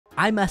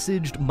I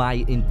messaged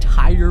my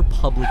entire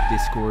public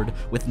Discord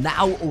with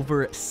now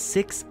over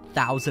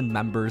 6,000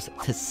 members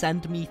to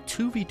send me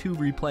 2v2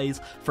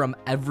 replays from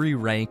every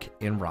rank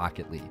in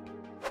Rocket League.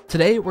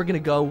 Today, we're going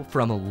to go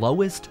from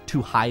lowest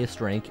to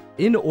highest rank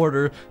in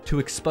order to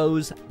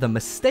expose the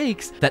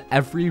mistakes that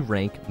every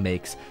rank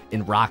makes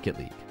in Rocket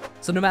League.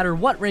 So no matter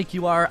what rank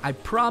you are, I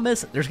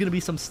promise there's going to be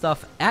some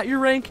stuff at your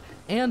rank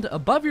and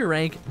above your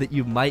rank that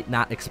you might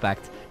not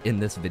expect in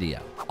this video.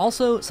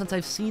 Also, since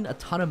I've seen a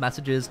ton of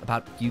messages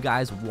about you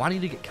guys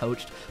wanting to get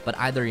coached, but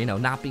either,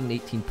 not being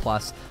 18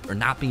 plus or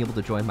not being able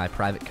to join my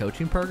private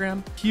coaching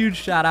program, huge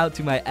shout out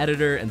to my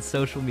editor and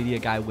social media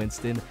guy,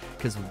 Winston,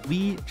 because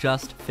we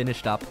just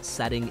finished up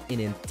setting an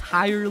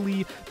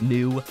entirely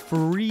new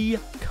free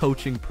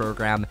coaching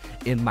program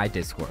in my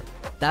Discord.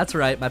 That's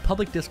right, my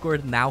public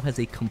Discord now has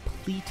a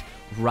complete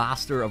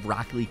roster of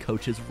Rocket League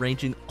coaches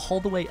ranging all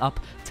the way up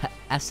to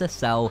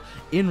SSL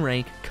in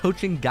rank,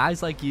 coaching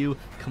guys like you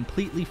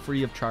completely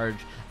free of charge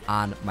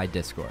on my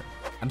Discord.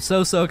 I'm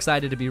so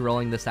excited to be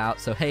rolling this out.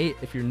 So hey,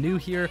 if you're new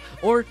here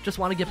or just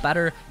want to get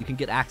better, you can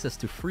get access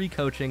to free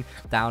coaching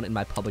down in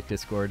my public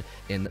Discord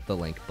in the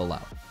link below.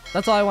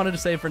 That's all I wanted to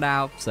say for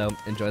now, so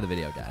enjoy the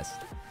video, guys.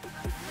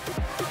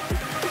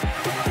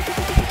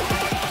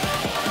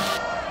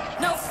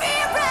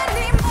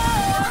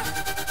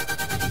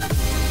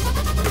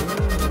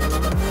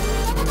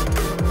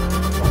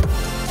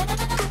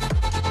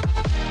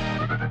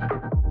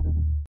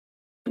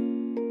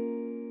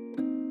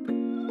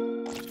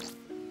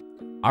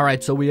 All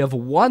right, so we have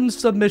one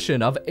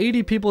submission of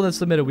 80 people that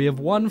submitted. We have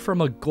one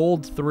from a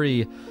gold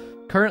 3.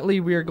 Currently,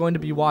 we are going to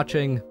be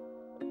watching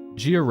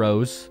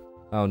Giros.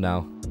 Oh,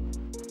 no.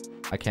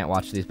 I can't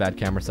watch these bad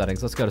camera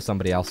settings. Let's go to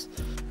somebody else.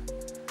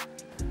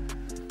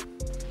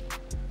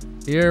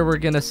 Here, we're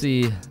going to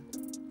see...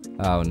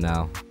 Oh,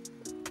 no.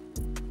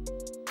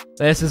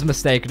 This is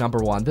mistake number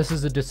 1. This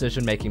is a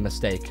decision-making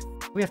mistake.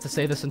 We have to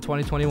say this in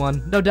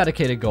 2021. No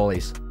dedicated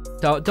goalies.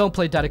 Don't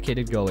play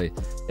dedicated goalie.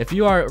 If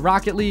you are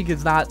Rocket League,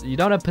 you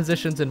don't have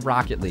positions in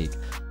Rocket League.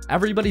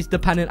 Everybody's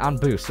dependent on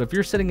boost. So if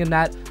you're sitting in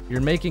net,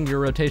 you're making your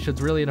rotations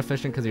really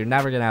inefficient because you're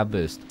never gonna have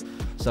boost.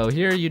 So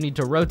here you need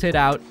to rotate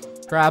out,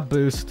 grab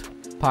boost,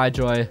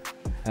 Piejoy,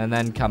 and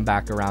then come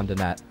back around to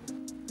net.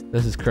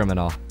 This is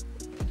criminal.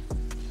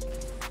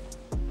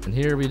 And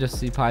here we just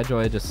see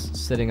Piejoy just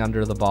sitting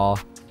under the ball.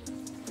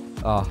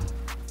 Oh.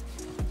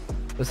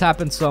 This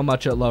happens so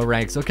much at low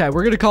ranks. Okay,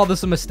 we're gonna call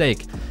this a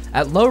mistake.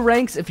 At low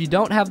ranks, if you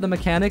don't have the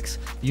mechanics,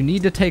 you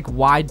need to take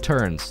wide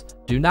turns.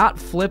 Do not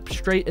flip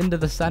straight into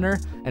the center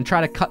and try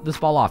to cut this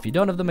ball off. You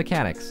don't have the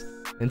mechanics.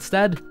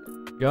 Instead,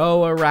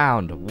 go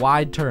around.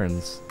 Wide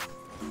turns.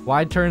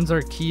 Wide turns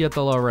are key at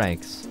the low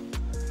ranks.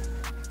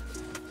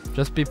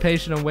 Just be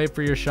patient and wait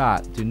for your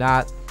shot. Do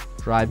not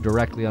drive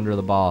directly under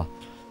the ball.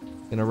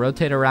 Gonna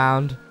rotate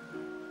around.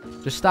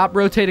 Just stop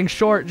rotating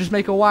short. Just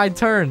make a wide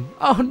turn.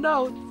 Oh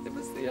no, it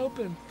was the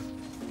open.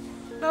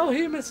 No,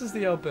 he misses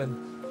the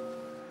open.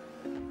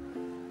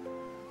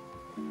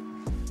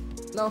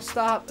 No,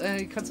 stop. And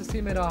he cuts his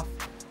teammate off.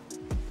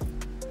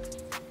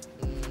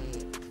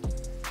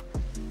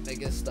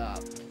 Make it stop.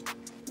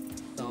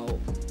 No.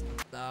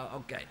 No,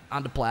 okay.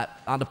 On to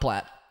Plat. On to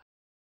Plat.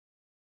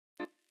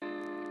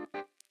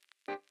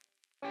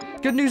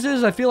 Good news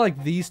is I feel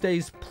like these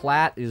days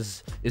Plat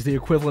is the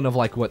equivalent of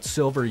like what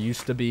Silver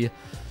used to be.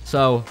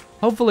 So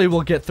hopefully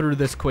we'll get through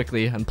this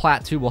quickly and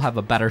Plat 2 will have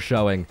a better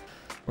showing.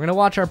 We're going to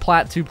watch our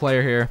Plat 2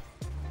 player here.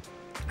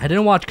 I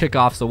didn't watch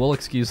kickoff, so we'll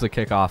excuse the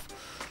kickoff.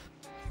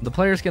 The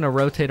player's going to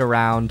rotate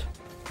around.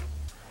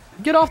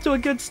 Get off to a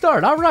good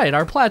start. All right,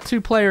 our Plat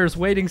 2 player is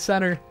waiting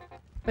center.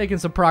 Making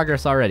some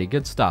progress already.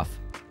 Good stuff.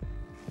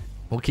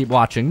 We'll keep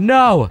watching.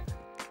 No!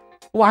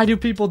 Why do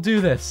people do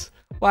this?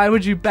 Why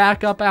would you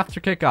back up after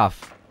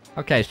kickoff?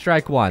 Okay,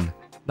 strike 1.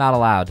 Not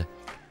allowed.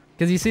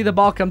 Because you see the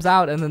ball comes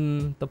out and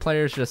then the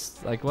player's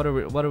just like, what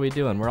are we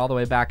doing? We're all the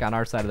way back on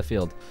our side of the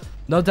field.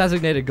 No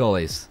designated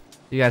goalies.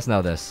 You guys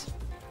know this.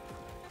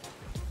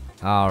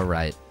 All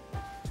right.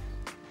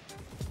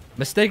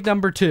 Mistake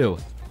number 2.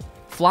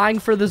 Flying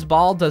for this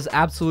ball does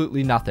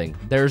absolutely nothing.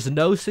 There's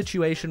no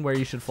situation where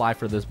you should fly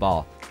for this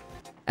ball.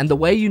 And the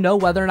way you know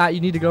whether or not you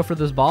need to go for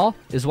this ball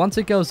is once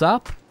it goes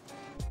up,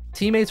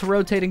 teammates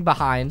rotating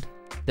behind.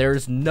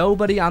 There's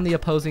nobody on the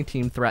opposing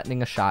team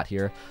threatening a shot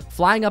here.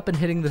 Flying up and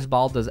hitting this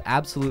ball does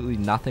absolutely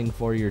nothing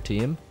for your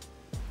team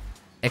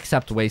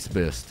except waste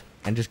boost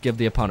and just give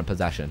the opponent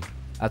possession.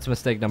 That's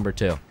mistake number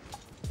 2.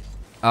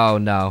 Oh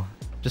no.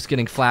 Just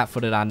getting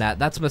flat-footed on net.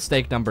 That's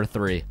mistake number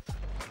 3.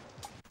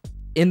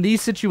 In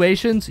these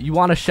situations, you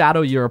want to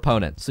shadow your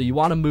opponent. So you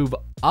want to move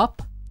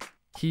up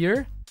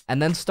here and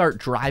then start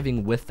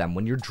driving with them.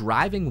 When you're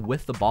driving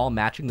with the ball,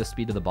 matching the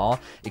speed of the ball,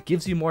 it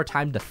gives you more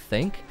time to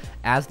think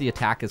as the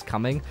attack is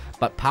coming.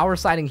 But power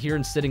sliding here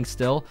and sitting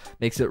still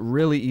makes it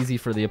really easy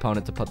for the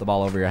opponent to put the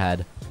ball over your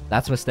head.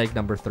 That's mistake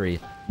number 3.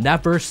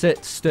 Never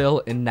sit still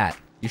in net.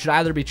 You should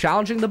either be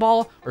challenging the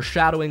ball or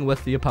shadowing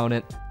with the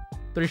opponent.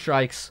 3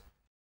 strikes.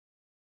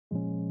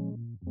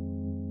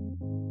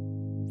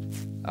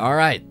 All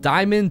right,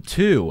 Diamond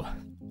 2.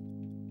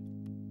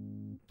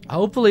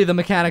 Hopefully the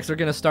mechanics are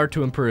going to start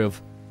to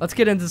improve. Let's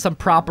get into some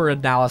proper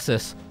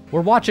analysis.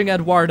 We're watching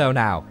Eduardo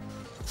now.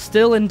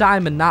 Still in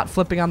diamond, not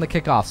flipping on the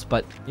kickoffs,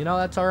 but, you know,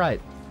 that's all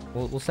right.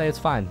 We'll say it's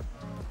fine.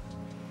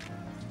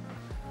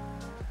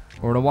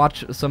 We're going to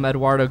watch some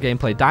Eduardo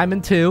gameplay.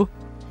 Diamond 2,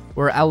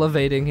 we're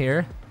elevating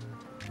here.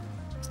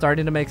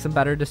 Starting to make some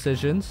better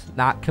decisions.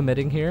 Not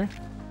committing here.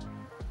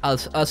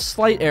 A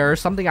slight error,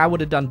 something I would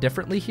have done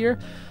differently here.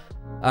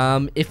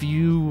 If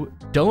you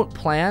don't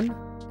plan,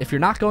 if you're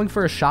not going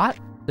for a shot,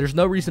 there's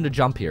no reason to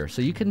jump here.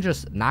 So you can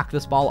just knock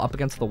this ball up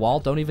against the wall.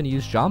 Don't even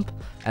use jump.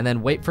 And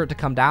then wait for it to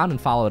come down and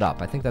follow it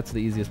up. I think that's the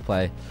easiest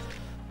play.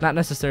 Not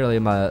necessarily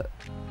a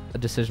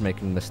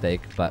decision-making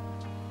mistake, but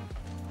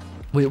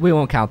we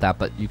won't count that.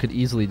 But you could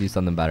easily do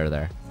something better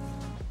there.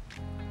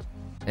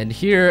 And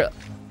here,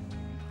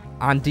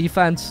 on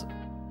defense,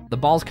 the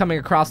ball's coming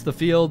across the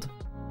field.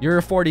 You're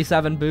a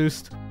 47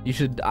 boost. You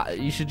should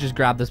just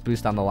grab this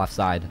boost on the left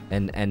side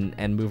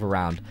and move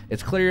around.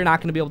 It's clear you're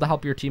not going to be able to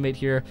help your teammate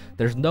here.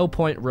 There's no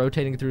point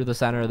rotating through the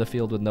center of the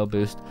field with no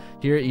boost.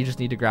 Here, you just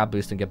need to grab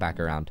boost and get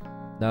back around.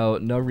 No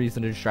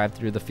reason to just drive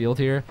through the field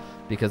here,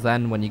 because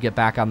then when you get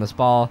back on this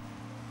ball,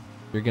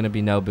 you're going to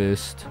be no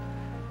boost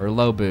or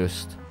low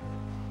boost.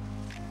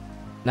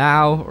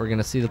 Now, we're going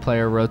to see the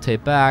player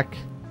rotate back.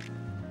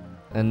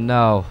 And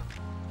no.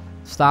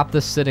 Stop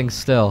this sitting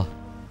still.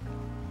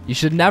 You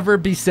should never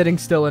be sitting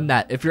still in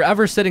net. If you're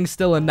ever sitting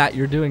still in net,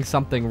 you're doing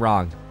something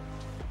wrong.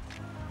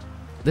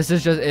 This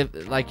is just,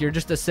 like, you're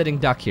just a sitting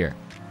duck here.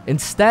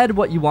 Instead,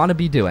 what you want to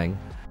be doing,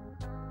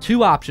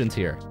 two options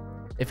here.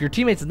 If your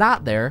teammate's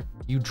not there,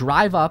 you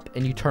drive up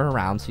and you turn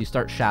around, so you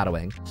start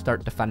shadowing,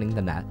 start defending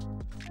the net.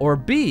 Or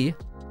B,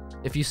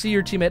 if you see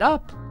your teammate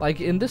up,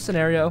 like in this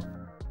scenario,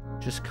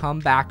 just come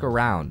back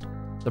around.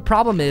 The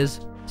problem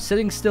is,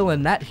 sitting still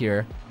in net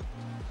here,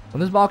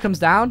 when this ball comes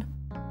down,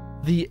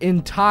 the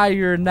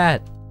entire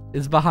net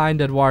is behind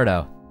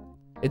Eduardo.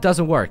 It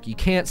doesn't work. You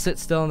can't sit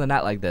still in the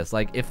net like this.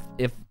 Like, if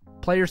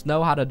players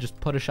know how to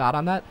just put a shot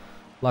on that,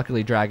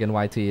 luckily Dragon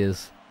YT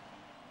is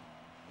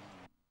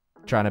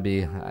trying to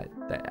be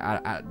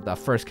the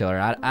first killer.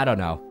 I don't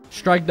know.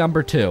 Strike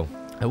number 2.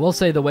 I will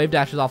say the wave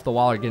dashes off the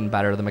wall are getting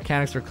better. The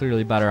mechanics are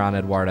clearly better on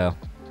Eduardo.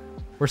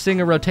 We're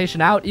seeing a rotation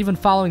out, even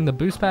following the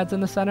boost pads in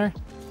the center.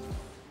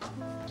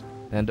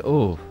 And,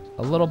 ooh,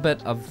 a little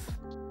bit of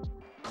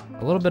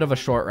a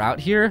short route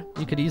here.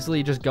 You could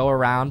easily just go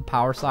around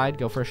power side,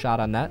 go for a shot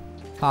on net,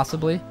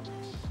 possibly.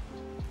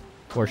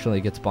 Fortunately,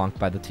 it gets bonked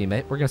by the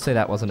teammate. We're going to say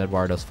that wasn't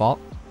Eduardo's fault.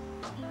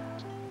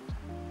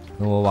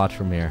 And we'll watch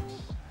from here.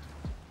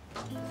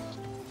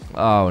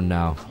 Oh,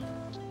 no.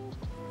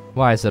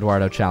 Why is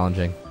Eduardo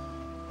challenging?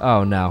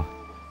 Oh, no.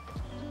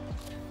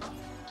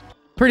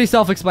 Pretty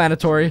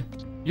self-explanatory.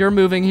 You're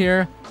moving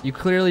here. You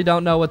clearly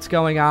don't know what's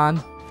going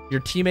on. Your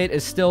teammate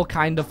is still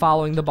kind of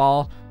following the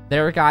ball.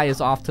 Their guy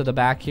is off to the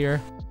back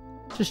here.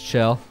 Just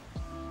chill.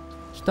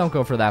 Just don't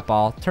go for that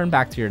ball. Turn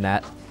back to your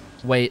net.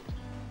 Wait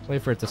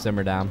for it to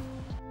simmer down.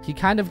 He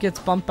kind of gets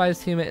bumped by his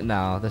teammate.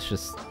 No, that's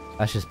just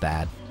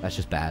bad. That's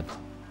just bad.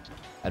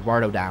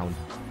 Eduardo down.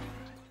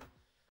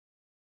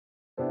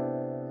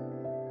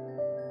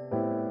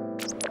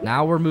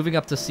 Now we're moving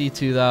up to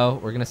C2 though.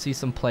 We're gonna see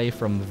some play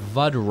from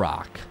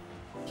Vudrock.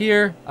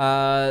 Here,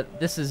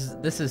 this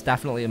is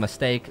definitely a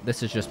mistake.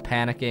 This is just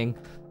panicking.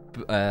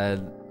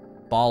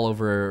 Ball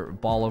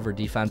over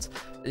defense.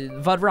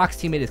 Vudrock's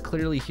teammate is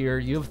clearly here.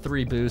 You have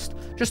 3 boost.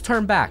 Just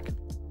turn back.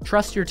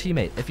 Trust your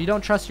teammate. If you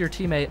don't trust your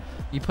teammate,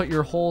 you put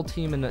your whole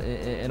team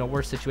in a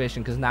worse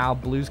situation, because now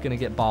Blue's gonna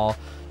get ball.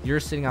 You're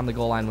sitting on the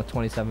goal line with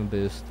 27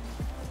 boost,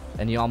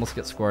 and you almost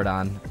get scored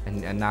on,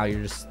 and now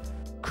you're just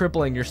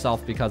crippling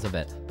yourself because of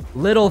it.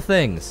 Little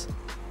things.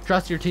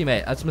 Trust your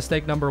teammate. That's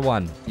mistake number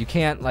 1. You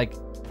can't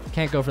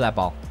go for that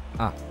ball.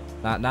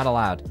 Not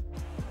allowed.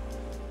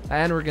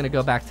 And we're going to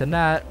go back to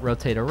net,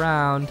 rotate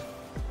around.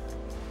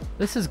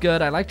 This is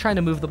good. I like trying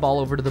to move the ball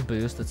over to the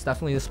boost. It's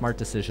definitely a smart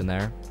decision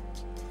there.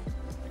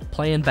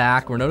 Playing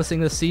back. We're noticing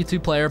the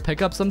C2 player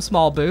pick up some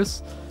small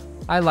boosts.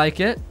 I like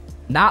it.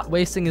 Not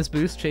wasting his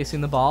boost chasing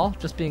the ball.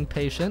 Just being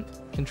patient.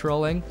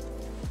 Controlling.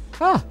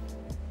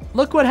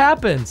 Look what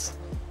happens.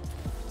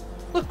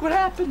 Look what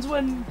happens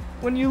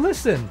when you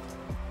listen.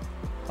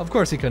 Of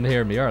course he couldn't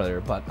hear me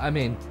earlier, but I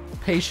mean,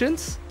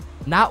 patience,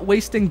 not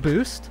wasting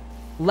boost,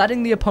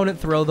 letting the opponent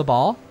throw the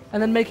ball,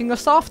 and then making a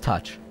soft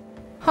touch.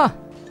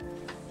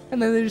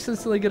 And then they just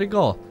instantly get a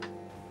goal.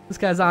 This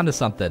guy's onto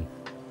something.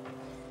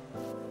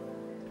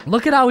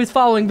 Look at how he's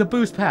following the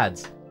boost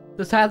pads.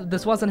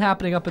 This wasn't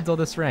happening up until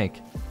this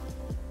rank.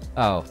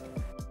 Oh.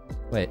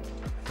 Wait.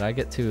 Did I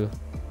get too...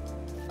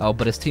 Oh,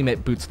 but his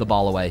teammate boots the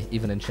ball away,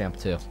 even in Champ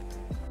 2.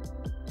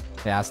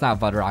 Yeah, it's not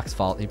Vudrock's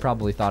fault. He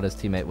probably thought his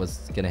teammate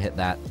was going to hit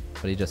that,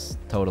 but he just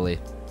totally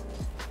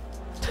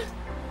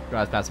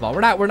drives past the ball.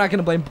 We're not going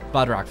to blame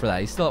Vudrock for that.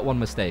 He's still at 1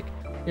 mistake.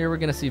 Here we're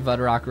going to see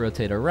Vudrock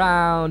rotate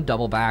around,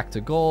 double back to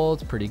goal.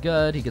 It's pretty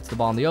good. He gets the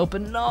ball in the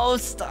open. No,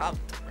 stop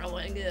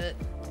throwing it.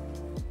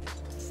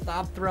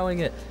 Stop throwing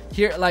it.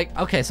 Here, like,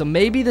 okay, so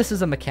maybe this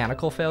is a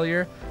mechanical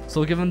failure, so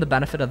we'll give him the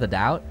benefit of the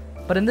doubt.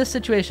 But in this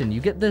situation, you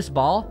get this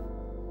ball,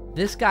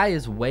 This guy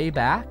is way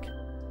back.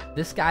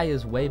 This guy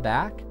is way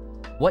back.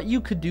 What you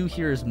could do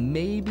here is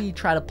maybe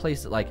try to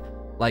place it like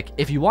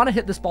if you want to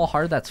hit this ball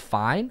hard, that's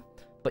fine.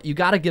 But you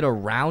got to get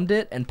around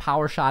it and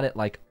power shot it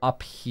like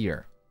up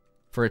here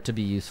for it to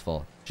be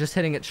useful. Just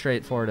hitting it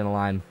straight forward in a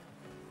line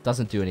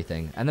doesn't do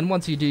anything. And then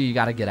once you do, you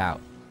got to get out.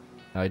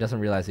 No, he doesn't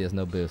realize he has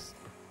no boost.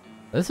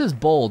 This is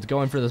bold,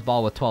 going for this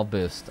ball with 12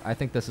 boost. I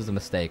think this is a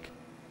mistake.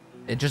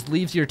 It just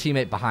leaves your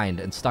teammate behind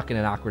and stuck in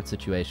an awkward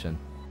situation.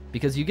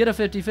 Because you get a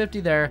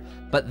 50-50 there,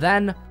 but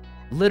then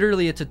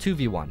literally it's a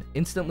 2v1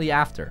 instantly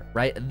after,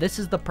 right? This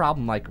is the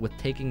problem, like with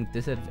taking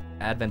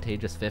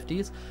disadvantageous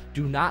 50s.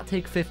 Do not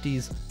take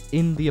 50s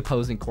in the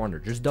opposing corner.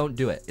 Just don't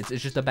do it. It's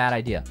just a bad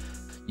idea.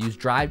 Use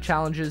drive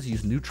challenges,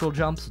 use neutral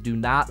jumps. Do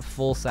not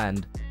full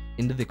send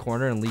into the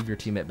corner and leave your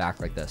teammate back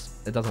like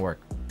this. It doesn't work.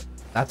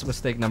 That's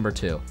mistake number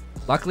 2.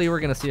 Luckily, we're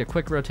going to see a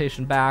quick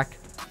rotation back,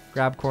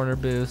 grab corner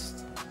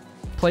boost,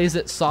 plays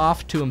it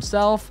soft to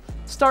himself,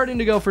 starting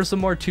to go for some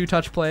more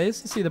 2-touch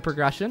plays. You see the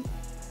progression.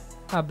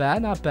 Not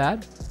bad, not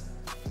bad.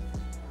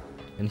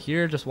 And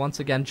here, just once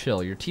again,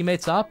 chill. Your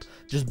teammate's up,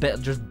 just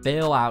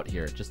bail out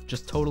here.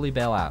 Just totally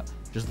bail out.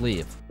 Just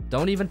leave.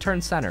 Don't even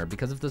turn center,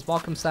 because if this ball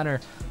comes center,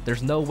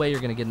 there's no way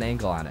you're going to get an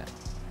angle on it.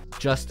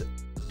 Just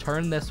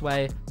turn this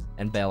way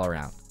and bail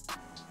around.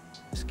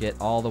 Just get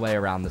all the way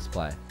around this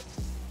play.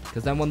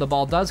 Because then when the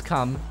ball does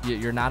come,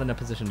 you're not in a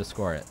position to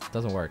score it. It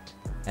doesn't work.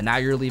 And now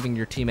you're leaving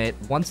your teammate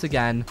once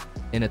again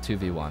in a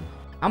 2v1.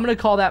 I'm going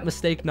to call that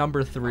mistake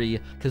number 3,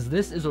 because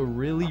this is a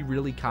really,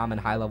 really common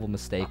high-level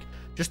mistake.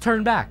 Just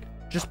turn back.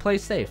 Just play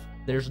safe.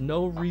 There's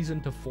no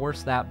reason to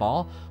force that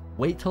ball.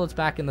 Wait till it's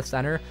back in the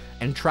center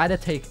and try to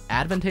take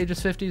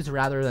advantageous 50s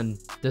rather than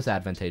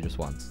disadvantageous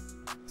ones.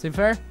 Seem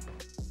fair?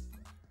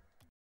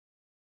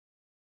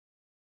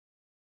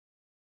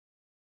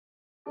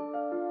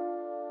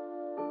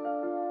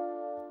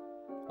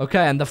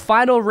 Okay, and the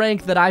final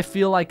rank that I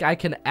feel like I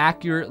can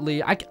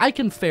accurately, I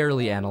can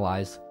fairly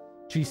analyze,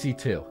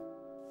 GC2.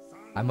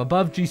 I'm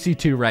above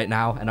GC2 right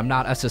now, and I'm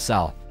not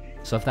SSL.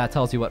 So if that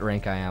tells you what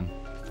rank I am,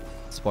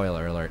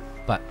 spoiler alert.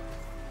 But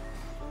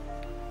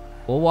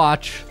we'll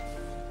watch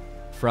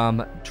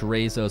from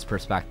Drazo's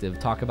perspective,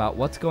 talk about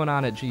what's going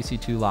on at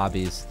GC2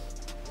 lobbies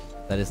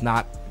that is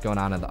not going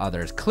on in the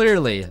others.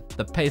 Clearly,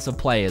 the pace of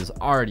play is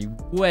already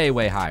way,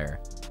 way higher,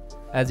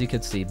 as you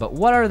can see. But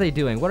what are they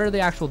doing? What are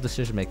the actual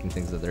decision-making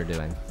things that they're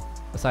doing,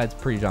 besides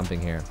pre-jumping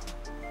here?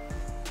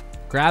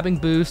 Grabbing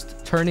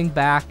boost, turning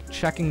back,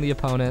 checking the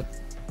opponent.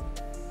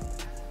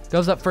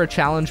 Goes up for a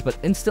challenge, but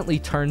instantly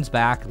turns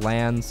back,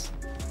 lands,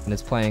 and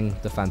is playing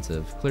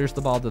defensive. Clears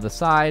the ball to the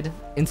side,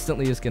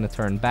 instantly is going to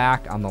turn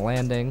back on the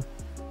landing.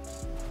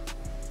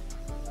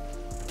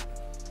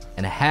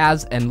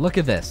 And look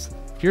at this.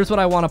 Here's what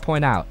I want to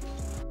point out.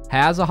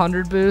 Has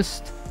 100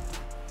 boost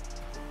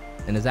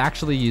and is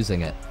actually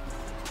using it.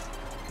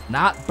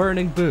 Not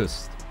burning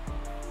boost.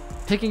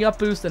 Picking up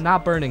boost and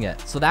not burning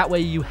it. So that way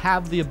you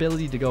have the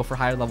ability to go for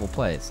higher level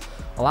plays.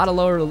 A lot of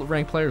lower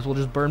ranked players will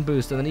just burn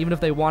boost, and then even if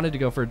they wanted to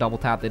go for a double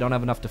tap, they don't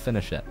have enough to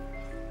finish it.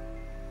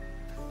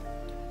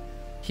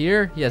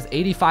 Here, he has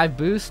 85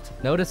 boost.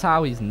 Notice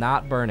how he's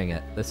not burning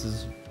it. This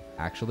is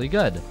actually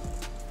good.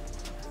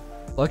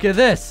 Look at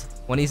this.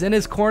 When he's in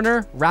his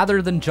corner,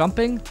 rather than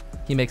jumping,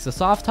 he makes a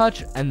soft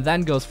touch and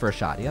then goes for a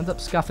shot. He ends up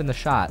scuffing the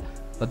shot,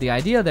 but the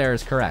idea there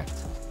is correct.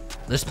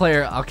 This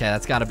player, okay,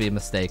 that's got to be a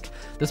mistake.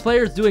 This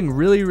player is doing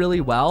really,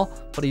 really well,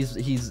 but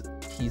he's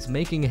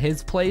making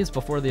his plays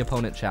before the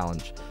opponent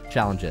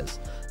challenges.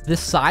 This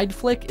side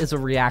flick is a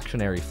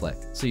reactionary flick,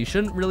 so you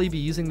shouldn't really be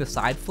using the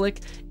side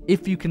flick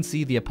if you can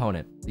see the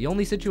opponent. The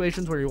only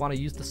situations where you want to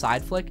use the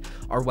side flick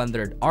are when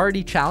they're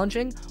already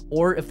challenging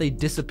or if they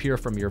disappear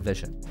from your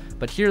vision.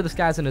 But here, this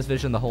guy's in his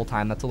vision the whole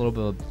time. That's a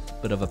little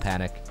bit of a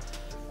panic.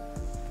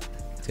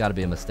 It's got to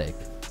be a mistake.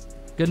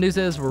 Good news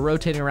is we're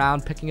rotating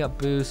around, picking up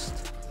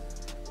boost.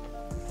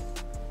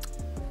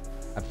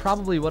 I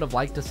probably would have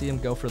liked to see him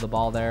go for the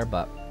ball there,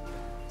 but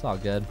it's all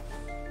good.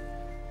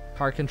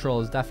 Car control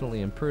is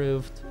definitely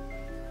improved.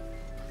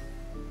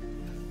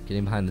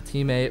 Getting behind the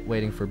teammate,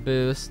 waiting for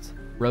boost.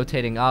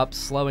 Rotating up,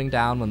 slowing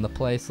down when the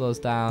play slows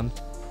down.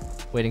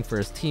 Waiting for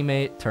his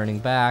teammate, turning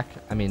back.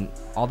 I mean,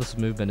 all this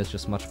movement is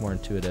just much more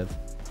intuitive.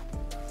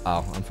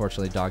 Oh,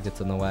 unfortunately, dog gets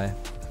in the way.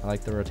 I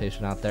like the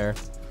rotation out there.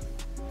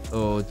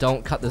 Oh,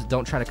 don't try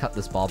to cut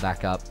this ball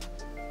back up.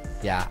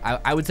 Yeah,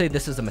 I would say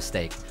this is a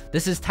mistake.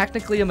 This is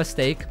technically a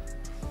mistake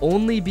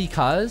only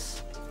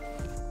because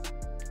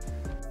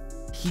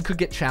he could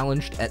get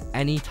challenged at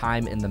any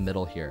time in the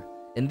middle here.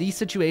 In these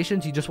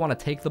situations, you just want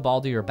to take the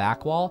ball to your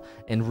back wall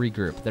and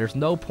regroup. There's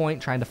no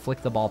point trying to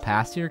flick the ball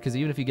past here, because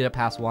even if you get it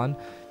past one,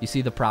 you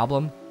see the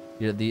problem?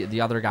 The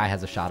other guy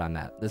has a shot on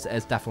that. This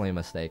is definitely a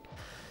mistake.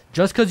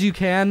 Just because you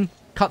can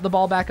cut the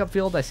ball back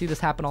upfield, I see this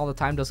happen all the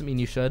time, doesn't mean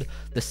you should.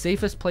 The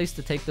safest place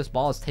to take this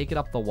ball is take it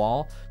up the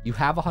wall. You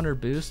have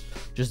 100 boost.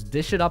 Just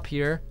dish it up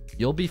here.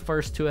 You'll be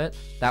first to it.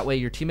 That way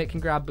your teammate can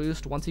grab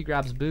boost. Once he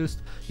grabs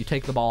boost, you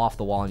take the ball off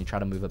the wall and you try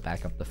to move it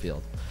back up the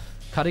field.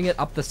 Cutting it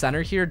up the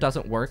center here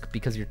doesn't work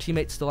because your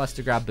teammate still has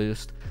to grab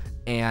boost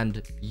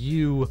and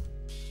you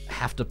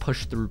have to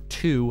push through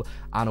 2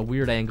 on a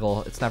weird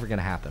angle. It's never going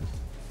to happen.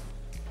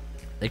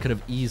 They could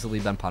have easily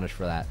been punished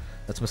for that.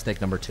 That's mistake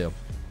number 2.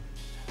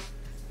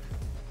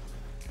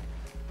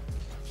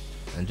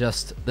 And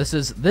just, this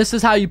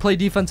is how you play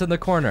defense in the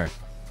corner.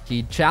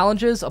 He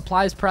challenges,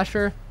 applies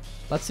pressure,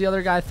 lets the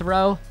other guy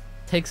throw,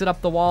 takes it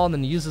up the wall, and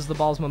then uses the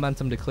ball's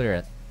momentum to clear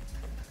it.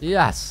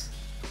 Yes,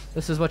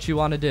 this is what you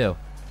want to do.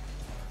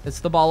 Hits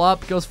the ball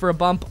up, goes for a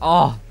bump.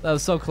 Oh, that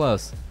was so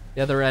close. He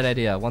had the right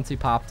idea. Once he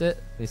popped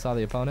it, he saw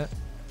the opponent.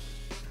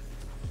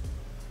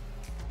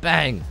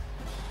 Bang!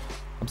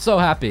 I'm so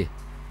happy.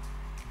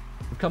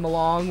 We've come a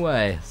long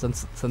way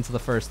since the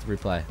first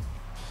replay.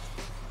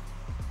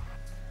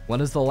 When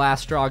is the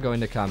last straw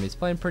going to come? He's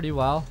playing pretty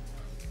well.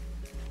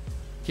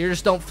 Here,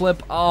 just don't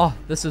flip. Oh,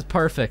 this is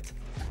perfect.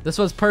 This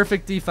was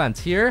perfect defense.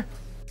 Here,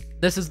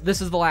 this is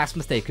the last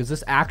mistake, because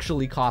this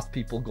actually cost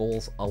people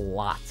goals a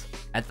lot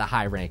at the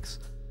high ranks.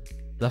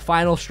 The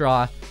final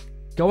straw,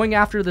 going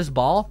after this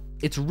ball,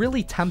 it's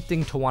really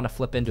tempting to want to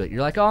flip into it.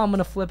 You're like, oh, I'm going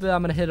to flip it.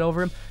 I'm going to hit it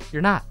over him.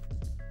 You're not.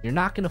 You're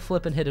not going to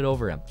flip and hit it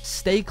over him.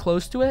 Stay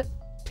close to it.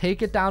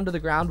 Take it down to the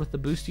ground with the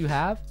boost you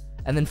have,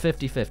 and then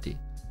 50-50.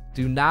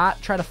 Do not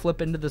try to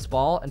flip into this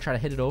ball and try to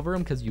hit it over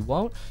him, because you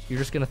won't. You're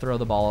just going to throw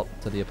the ball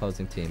to the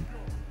opposing team.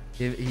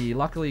 He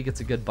luckily gets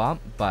a good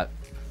bump, but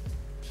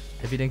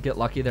if he didn't get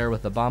lucky there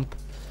with the bump,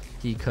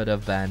 he could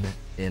have been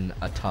in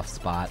a tough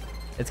spot.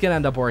 It's going to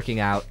end up working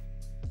out,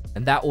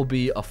 and that will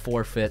be a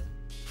forfeit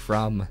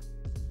from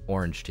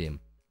Orange Team.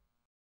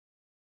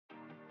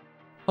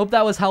 Hope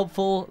that was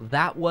helpful.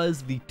 That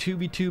was the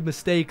 2v2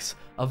 mistakes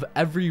of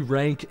every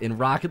rank in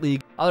Rocket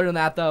League. Other than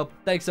that, though,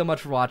 thanks so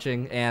much for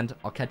watching, and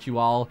I'll catch you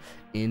all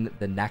in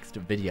the next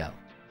video.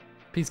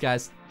 Peace,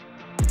 guys.